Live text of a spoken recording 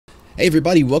Hey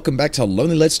everybody, welcome back to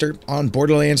Lonely Let's Derp on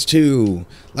Borderlands 2.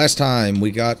 Last time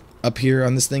we got up here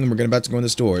on this thing and we're about to go in the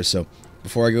store. So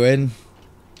before I go in,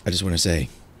 I just want to say,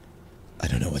 I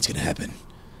don't know what's going to happen,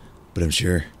 but I'm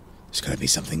sure there's got to be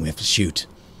something we have to shoot.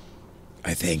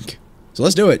 I think. So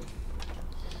let's do it.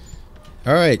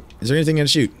 Alright, is there anything to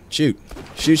shoot? Shoot.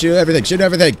 Shoot everything. Shoot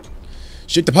everything.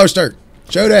 Shoot the poster.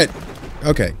 Shoot it.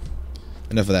 Okay.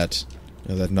 Enough of that.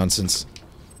 Enough of that nonsense.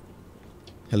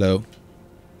 Hello.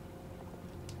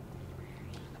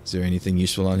 Is there anything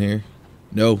useful on here?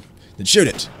 No? Then shoot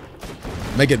it!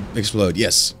 Make it explode.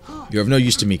 Yes. You're of no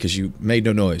use to me because you made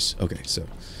no noise. Okay, so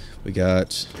we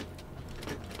got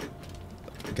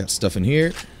stuff in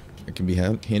here. It can be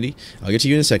handy. I'll get to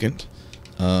you in a second.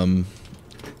 Nothing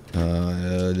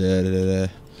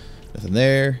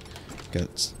there.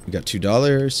 We got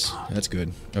 $2. That's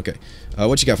good. Okay.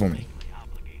 What you got for me?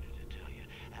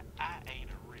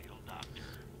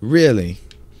 Really?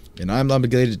 And I'm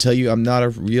obligated to tell you I'm not a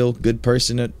real good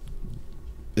person at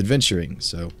adventuring,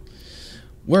 so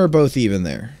we're both even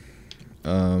there.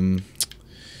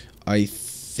 I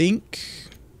think,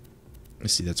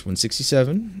 let's see, that's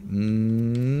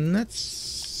 167.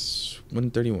 That's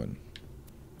 131.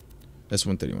 That's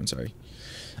 131, sorry.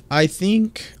 I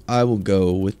think I will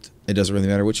go with, it doesn't really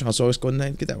matter which one, so I'll just go ahead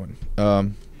and get that one.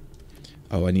 Oh,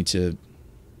 I need to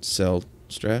sell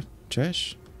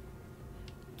trash?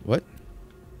 What?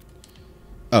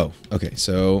 Oh, okay,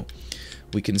 so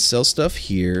we can sell stuff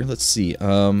here. Let's see.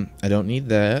 I don't need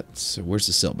that. So where's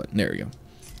the sell button? There we go.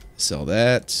 Sell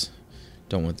that.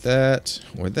 Don't want that,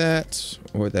 or that,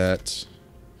 or that.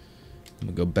 I'm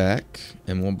gonna go back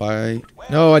and we'll buy.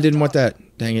 No, I didn't want that.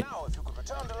 Dang it.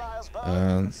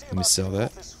 Let me sell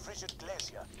that.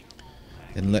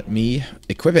 And let me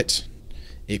equip it.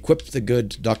 Equip the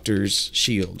good doctor's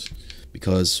shield,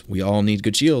 because we all need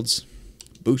good shields.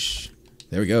 Boosh.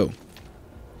 There we go.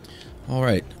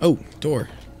 Alright. Oh, door.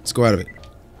 Let's go out of it.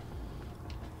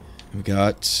 We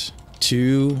got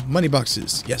 2 money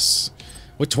boxes. Yes.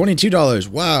 With $22.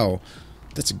 Wow.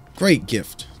 That's a great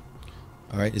gift.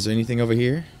 Alright, is there anything over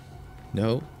here?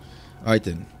 No? Alright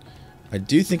then. I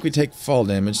do think we take fall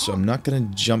damage, so I'm not going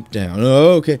to jump down.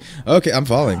 Oh, okay. Okay, I'm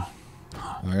falling.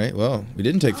 Alright, well, we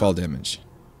didn't take fall damage.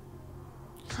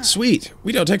 Sweet.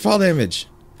 We don't take fall damage.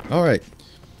 Alright.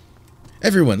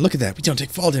 Everyone, look at that. We don't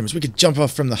take fall damage. We could jump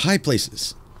off from the high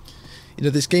places. You know,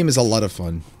 this game is a lot of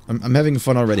fun. I'm having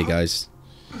fun already, guys.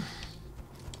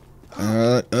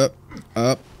 Up.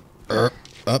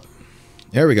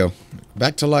 There we go.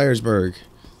 Back to Liarsburg.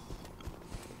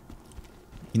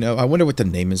 You know, I wonder what the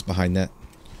name is behind that.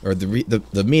 Or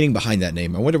the meaning behind that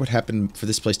name. I wonder what happened for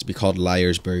this place to be called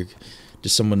Liarsburg.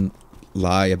 Does someone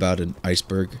lie about an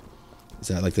iceberg? Is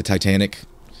that like the Titanic?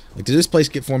 Like, did this place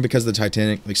get formed because of the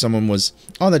Titanic? Like, someone was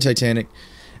on the Titanic,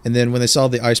 and then when they saw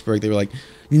the iceberg, they were like,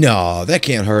 no, that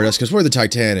can't hurt us, because we're the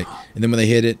Titanic. And then when they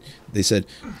hit it, they said,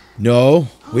 no,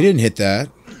 we didn't hit that.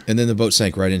 And then the boat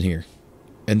sank right in here.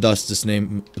 And thus, this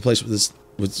name, the place was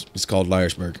called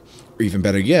Liarsburg. Or even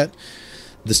better yet,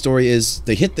 the story is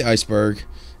they hit the iceberg,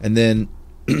 and then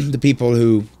the people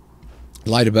who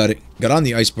lied about it got on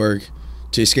the iceberg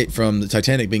to escape from the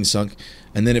Titanic being sunk,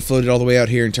 and then it floated all the way out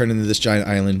here and turned into this giant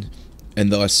island, and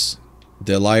thus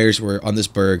the liars were on this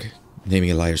berg, naming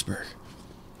it Liarsburg.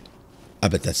 I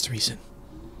bet that's the reason.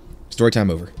 Story time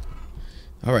over.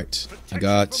 Alright, I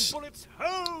got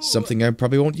something I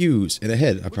probably won't use, and a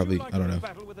head I don't know.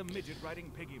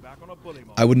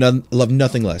 I would love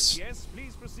nothing less.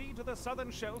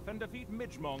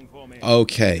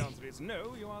 Okay.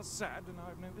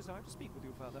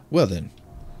 Well then.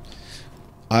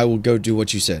 I will go do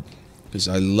what you said, because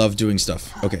I love doing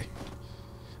stuff. Okay.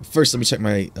 First, let me check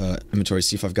my inventory,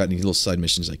 see if I've got any little side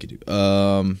missions I could do.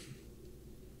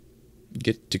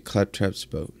 Get to Claptrap's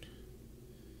boat.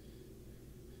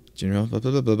 General, blah,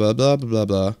 blah, blah, blah, blah, blah, blah,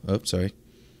 blah. Oh, sorry.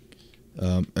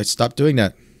 I stopped doing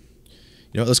that.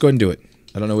 You know what, let's go ahead and do it.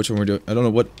 I don't know which one we're doing. I don't know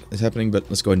what is happening, but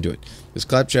let's go ahead and do it. This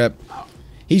Claptrap,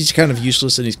 he's kind of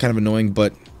useless and he's kind of annoying,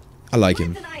 but I like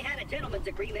him.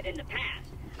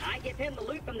 Give him the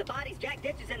loot from the bodies Jack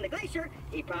ditches in the glacier.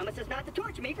 He promises not to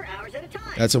torture me for hours at a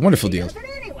time. That's a wonderful deal.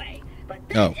 Anyway, but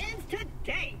that ends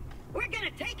today. We're gonna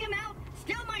take him out,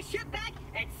 steal my ship back,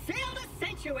 and sail to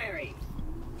Sanctuary.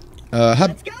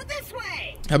 Let's go this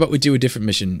way. How about we do a different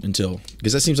mission until,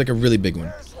 because that seems like a really big one.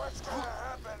 Here's what's gonna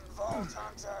happen, Vault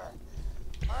Hunter.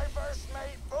 My first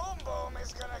mate, Boom Boom,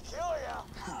 is gonna kill you.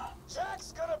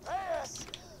 Jack's gonna pay us,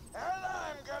 and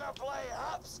I'm gonna play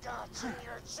hopscotch in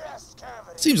your chest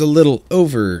cavity. Seems a little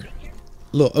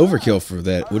overkill for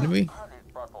that, wouldn't it be?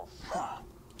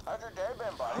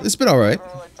 It's been alright.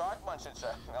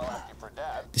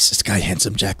 This is the guy,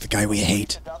 Handsome Jack, the guy we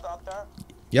hate.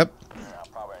 Yep. Yeah,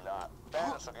 probably not.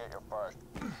 Bandits will get you first.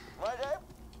 Right, Dave?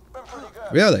 Been pretty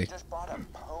good. Really? Just bought a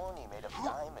pony made of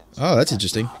diamonds. Oh, that's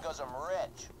interesting. Because I'm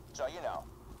rich. So, you know,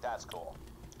 that's cool.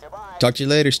 Goodbye. Talk to you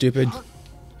later, stupid.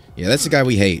 Yeah, that's the guy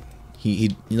we hate.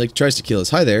 He like tries to kill us.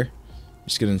 Hi there.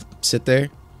 Just gonna sit there.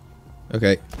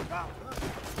 Okay.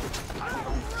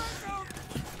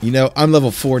 You know, I'm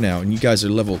level 4 now, and you guys are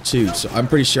level 2, so I'm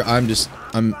pretty sure I'm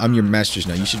your masters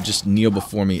now. You should just kneel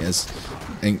before me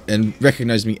and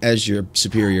recognize me as your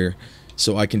superior,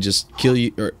 so I can just kill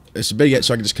you, or better yet,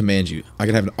 so I can just command you. I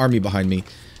can have an army behind me.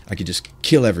 I could just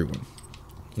kill everyone.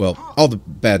 Well, all the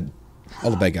bad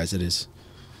guys, that is.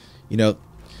 You know,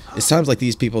 it's times like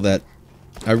these people that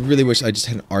I really wish I just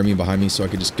had an army behind me, so I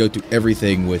could just go through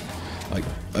everything with like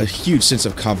a huge sense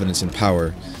of confidence and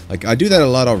power. Like, I do that a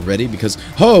lot already because...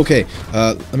 Oh, okay.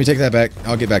 Let me take that back.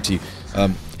 I'll get back to you.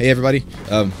 Hey, everybody.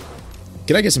 Can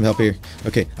I get some help here?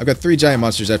 Okay, I've got 3 giant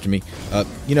monsters after me.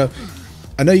 You know,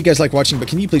 I know you guys like watching, but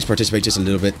can you please participate just a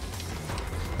little bit?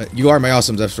 You are my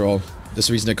awesomes, after all. That's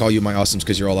the reason I call you my awesomes,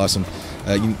 because you're all awesome.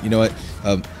 You know what?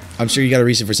 I'm sure you got a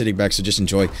reason for sitting back, so just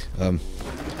enjoy.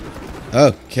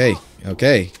 Okay.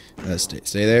 Okay.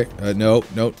 Stay there. No.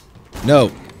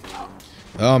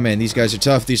 Oh man, these guys are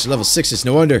tough. These are level 6s,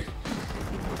 no wonder.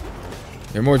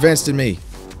 They're more advanced than me.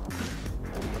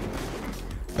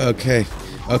 Okay.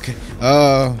 Okay.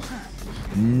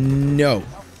 No.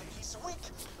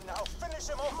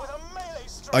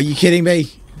 Are you kidding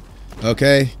me?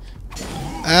 Okay.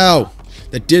 Ow!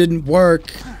 That didn't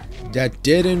work. That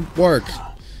didn't work.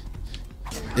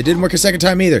 It didn't work a second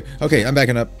time either. Okay, I'm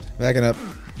backing up. Backing up.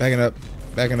 Backing up.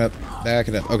 Backing up.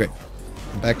 Backing up. Okay.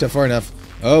 I'm backed up far enough.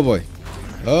 Oh boy.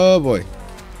 Oh boy.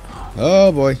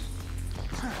 Oh boy.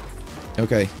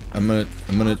 Okay, I'm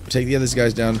gonna take the other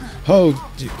guys down. Oh,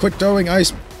 quit throwing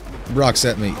ice rocks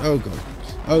at me. Oh god.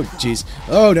 Oh jeez.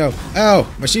 Oh no. Ow,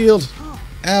 my shield.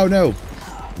 Ow no.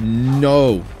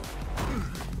 No.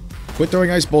 Quit throwing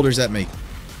ice boulders at me.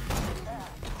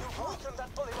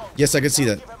 Yes, I can see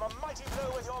that.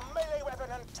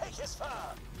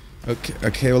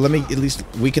 Okay, well let me at least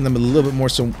weaken them a little bit more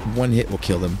so one hit will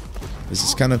kill them. This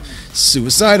is kind of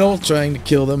suicidal, trying to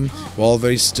kill them while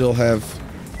they still have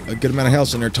a good amount of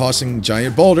health and they're tossing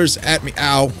giant boulders at me.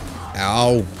 Ow.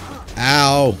 Ow.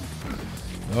 Ow.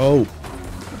 Oh.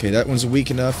 Okay, that one's weak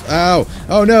enough. Ow.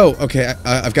 Oh no. Okay,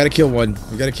 I've got to kill one.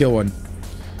 I've got to kill one.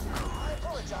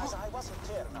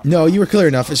 No, you were clear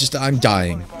enough. It's just I'm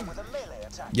dying.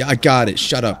 Yeah, I got it.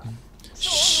 Shut up.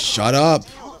 Shut up.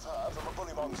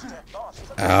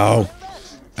 Ow.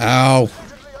 Ow.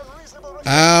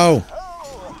 Ow.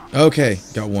 Okay,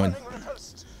 got one.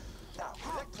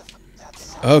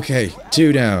 Okay,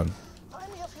 2 down.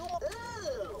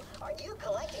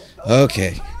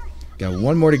 Okay, got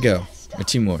 1 more to go. Or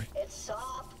 2 more.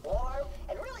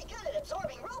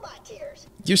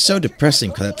 You're so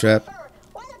depressing, Claptrap.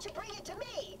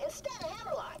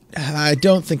 I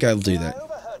don't think I'll do that.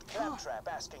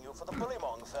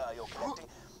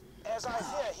 As I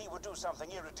fear he would do something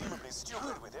irredeemably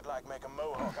stupid with it, like make a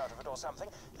mohawk out of it or something.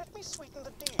 Let me sweeten the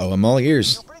deal. Oh, I'm all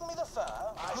ears. You bring me the fur,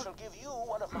 I shall give you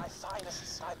one of my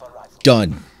finest sniper rifles.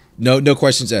 Done. No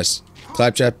questions asked.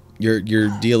 Claptrap, your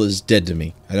deal is dead to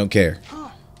me. I don't care.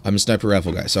 I'm a sniper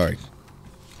rifle guy. Sorry.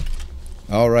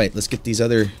 All right, let's get these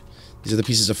other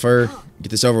pieces of fur. Get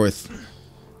this over with.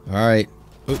 All right.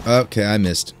 Ooh, okay, I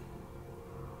missed.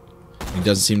 He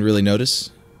doesn't seem to really notice.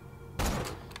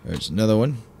 There's another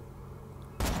one.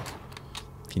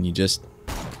 Can you just...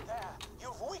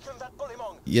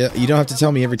 Yeah, you don't have to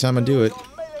tell me every time I do it.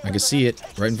 I can see it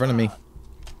right in front of me.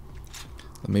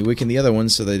 Let me weaken the other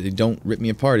ones so that they don't rip me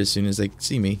apart as soon as they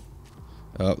see me.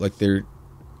 Like they're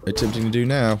attempting to do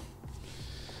now.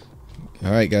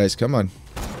 Alright guys, come on.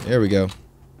 There we go.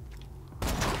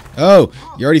 Oh!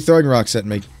 You're already throwing rocks at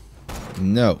me.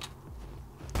 No.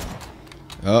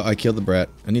 Oh, I killed the brat.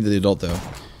 I need the adult though.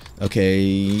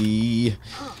 Okay.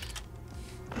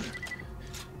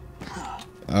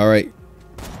 Alright.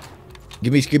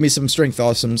 Give me some strength,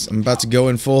 awesomes. I'm about to go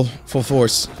in full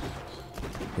force.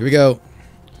 Here we go.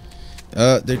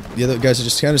 The other guys are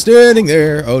just kind of standing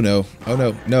there. Oh no. Oh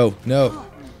no. No. No.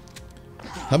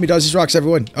 Help me dodge these rocks,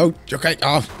 everyone. Oh, okay.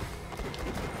 Oh.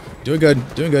 Doing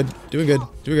good. Doing good. Doing good.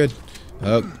 Doing good.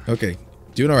 Oh, okay.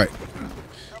 Doing alright.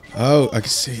 Oh, I can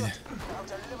see that.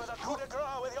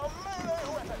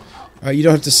 You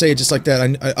don't have to say it just like that.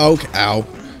 Okay. Ow.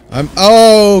 I'm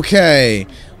okay.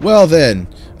 Well then.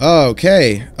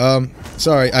 Okay.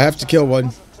 Sorry. I have to kill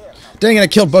one. Dang it! I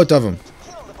killed both of them.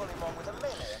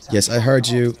 Yes, I heard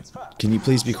you. Can you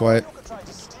please be quiet?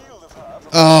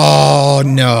 Oh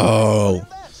no!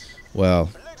 Well.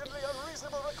 Blatantly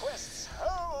unreasonable requests.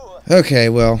 Oh. Okay,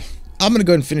 well, I'm gonna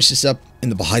go ahead and finish this up in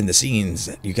the behind the scenes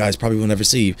that you guys probably will never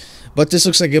see. But this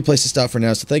looks like a good place to stop for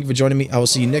now, so thank you for joining me. I will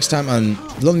see you next time on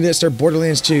Lonely Nester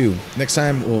Borderlands 2. Next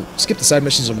time, we'll skip the side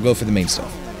missions and we'll go for the main stuff.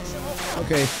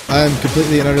 Okay, I'm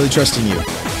completely and utterly trusting you.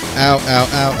 Ow, ow,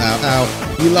 ow, ow, ow.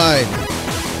 You lied.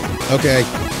 Okay.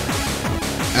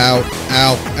 Ow,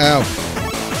 ow, ow.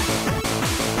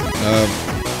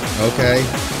 Okay.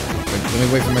 Let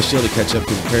me wait for my shield to catch up,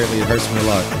 because apparently it hurts me a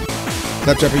lot.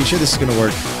 Claptrap, are you sure this is gonna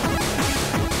work?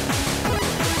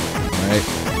 Alright,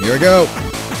 here we go.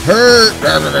 Hurt!